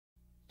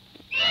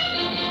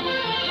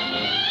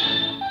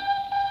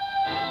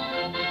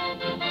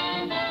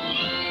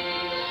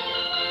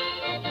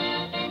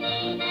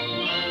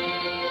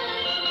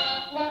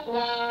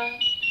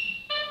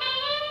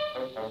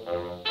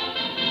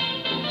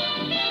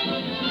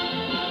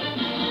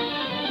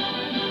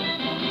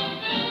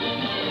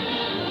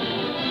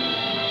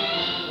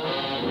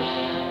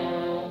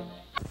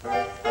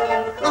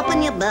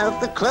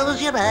mouth and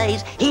close your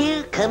eyes.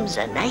 Here comes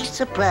a nice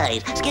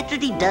surprise.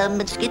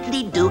 Skittity-dum and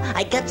skittity-doo,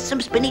 I got some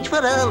spinach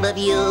for all of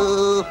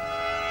you.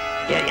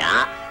 Here you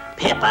are.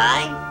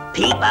 Pip-eye,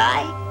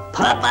 peep-eye,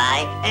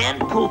 Popeye,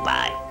 and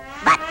poop-eye.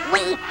 But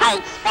we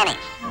hate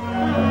spinach.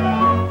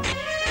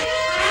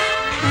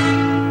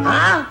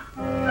 Huh?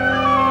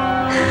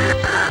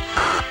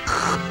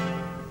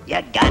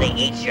 You gotta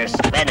eat your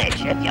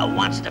spinach if you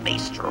wants to be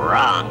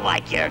strong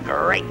like your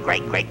great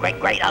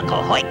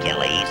Uncle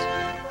Hercules.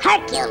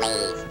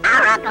 Hercules,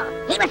 our uncle.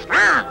 He was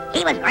strong.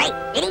 He was great.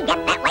 Did he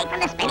get that way from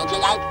the spinach he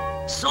ate?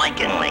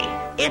 Certainly.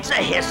 It's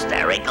a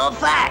hysterical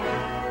fact.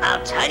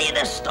 I'll tell you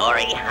the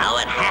story how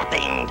it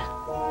happened.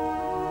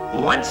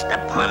 Once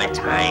upon a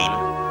time,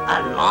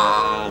 a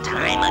long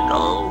time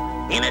ago,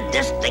 in a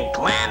distant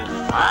land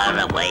far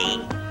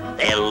away,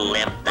 there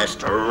lived the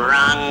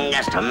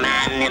strongest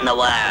man in the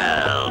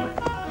world,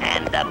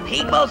 and the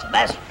people's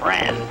best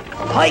friend,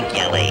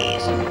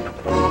 Hercules.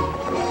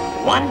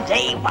 One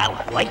day, while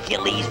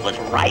Hercules was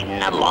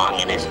riding along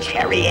in his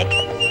chariot,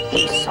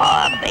 he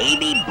saw a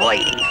baby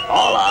boydie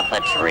fall off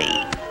a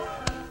tree.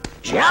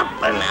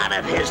 Jumping out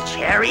of his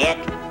chariot,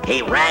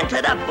 he ran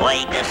to the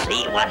boy to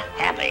see what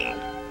happened.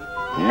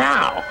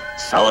 Now,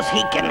 so's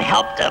he can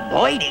help the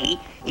boydie,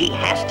 he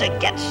has to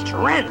get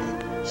strength.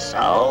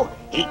 So,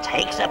 he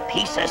takes a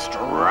piece of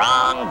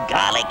strong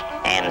garlic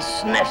and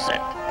sniffs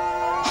it.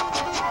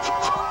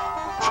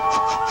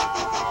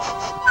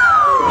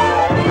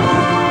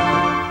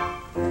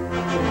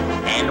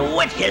 And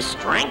with his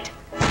strength,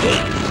 he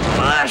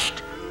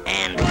pushed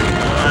and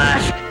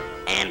pushed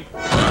and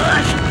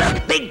pushed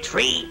the big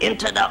tree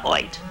into the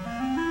earth.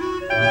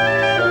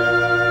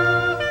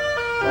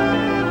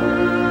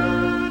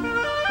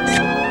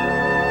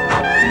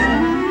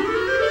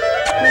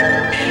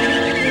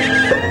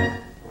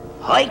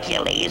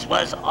 Hercules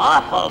was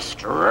awful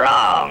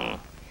strong,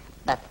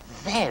 but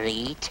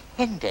very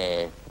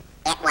tender.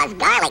 It was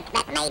garlic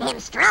that made him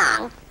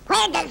strong.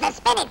 Where does the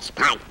spinach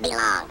part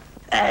belong?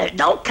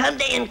 Don't come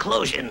to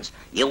inclusions.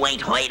 You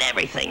ain't heard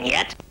everything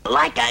yet.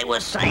 Like I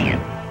was saying,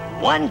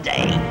 one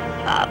day,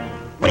 a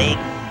big,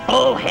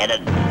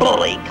 bull-headed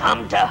bully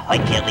come to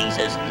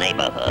Hercules'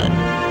 neighborhood.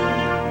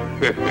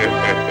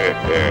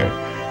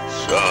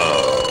 So,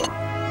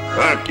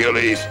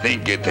 Hercules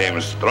thinketh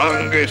him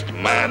strongest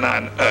man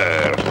on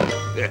earth.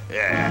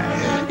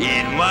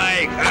 In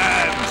my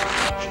hands,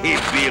 he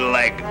be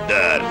like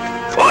dirt.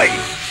 Fight!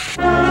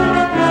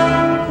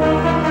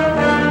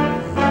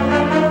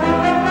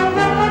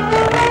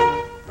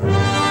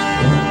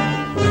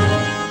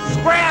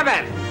 Grab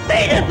it!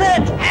 Help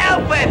it!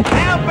 Help it!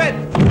 Help it!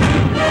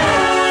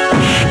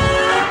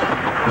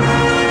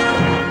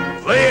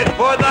 Flee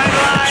for thy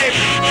life!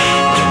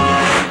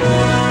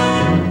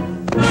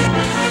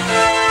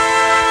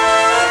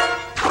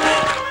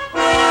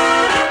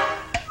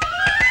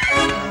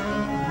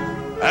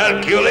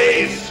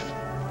 Hercules,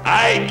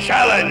 I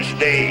challenge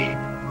thee.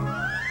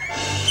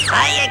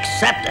 I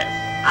accept it.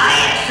 I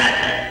accept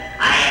it.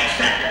 I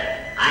accept it.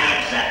 I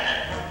accept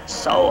it.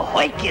 So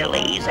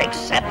Hercules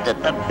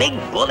accepted the big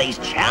bully's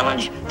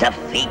challenge to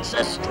feats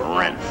of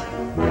strength.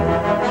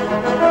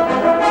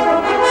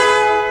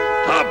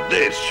 Top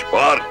this,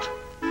 sport.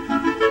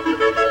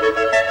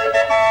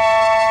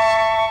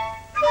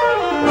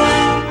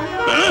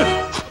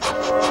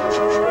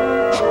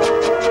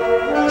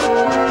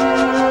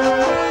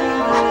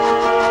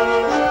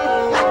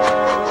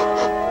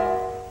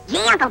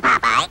 Gee, Uncle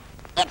Popeye,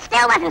 it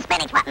still wasn't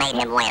spinach what made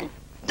him win.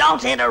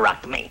 Don't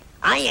interrupt me.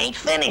 I ain't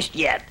finished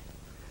yet.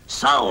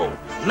 So,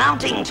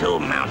 mounting two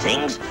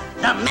mountings,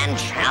 the men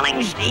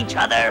challenged each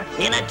other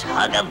in a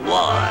tug of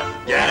war.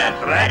 Get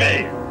it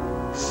ready.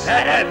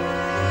 Set it.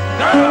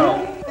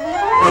 Go!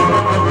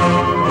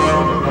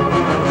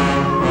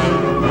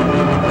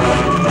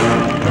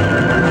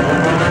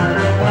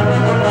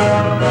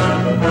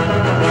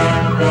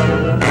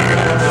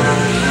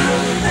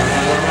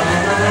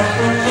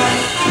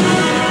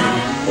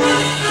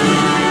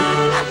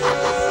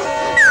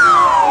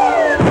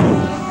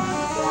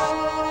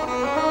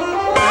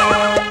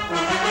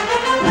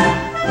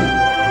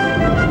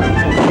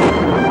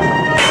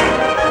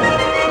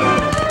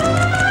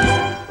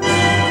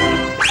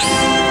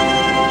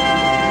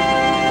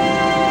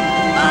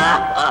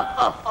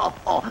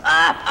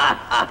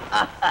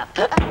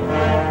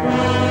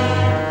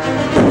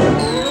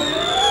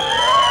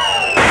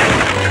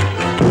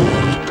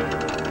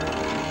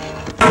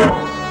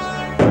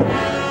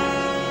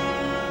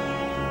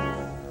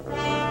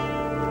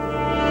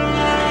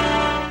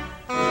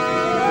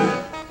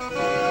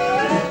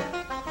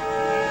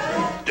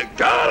 The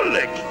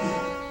garlic!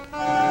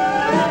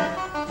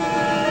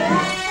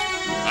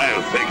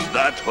 I'll fix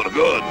that for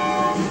good.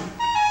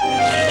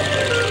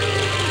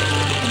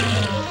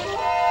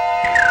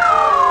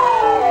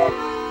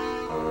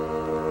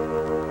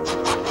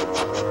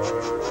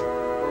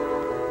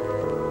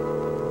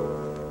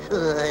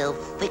 I'll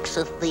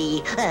fixeth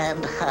thee,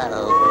 and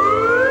how?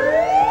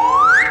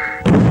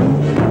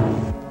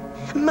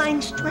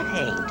 Mind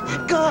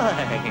strength, good.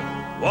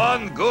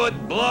 One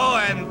good blow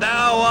and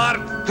thou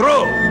art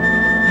through.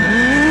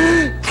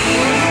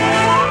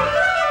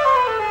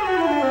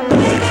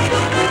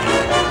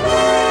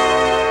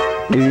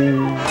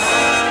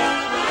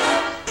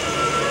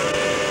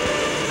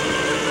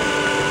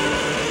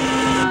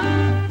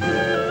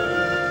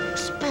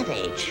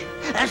 Spinach.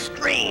 A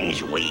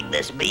strange weed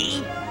this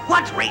be.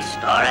 What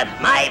restoreth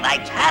my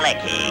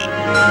vitality?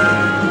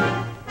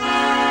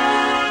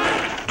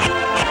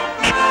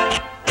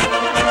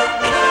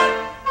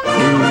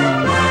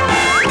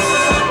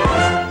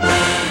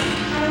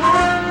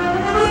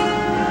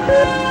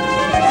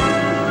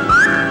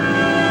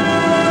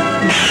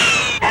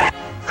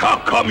 How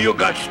come you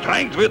got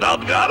strength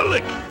without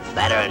garlic?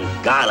 Better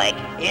than garlic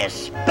is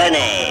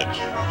spinach.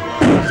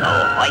 So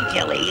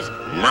Hercules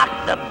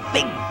knocked the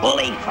big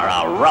bully for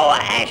a row of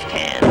ash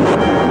cans.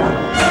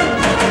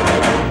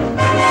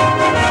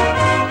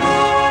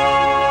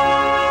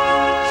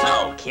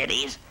 So,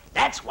 kiddies,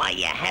 that's why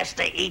you has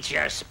to eat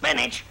your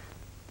spinach.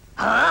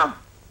 Huh?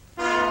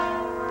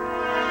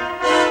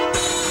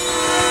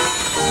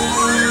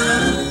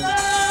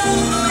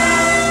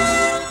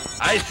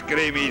 Ice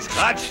cream is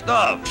hot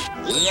stuff.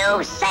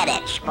 You said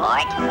it,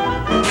 sport.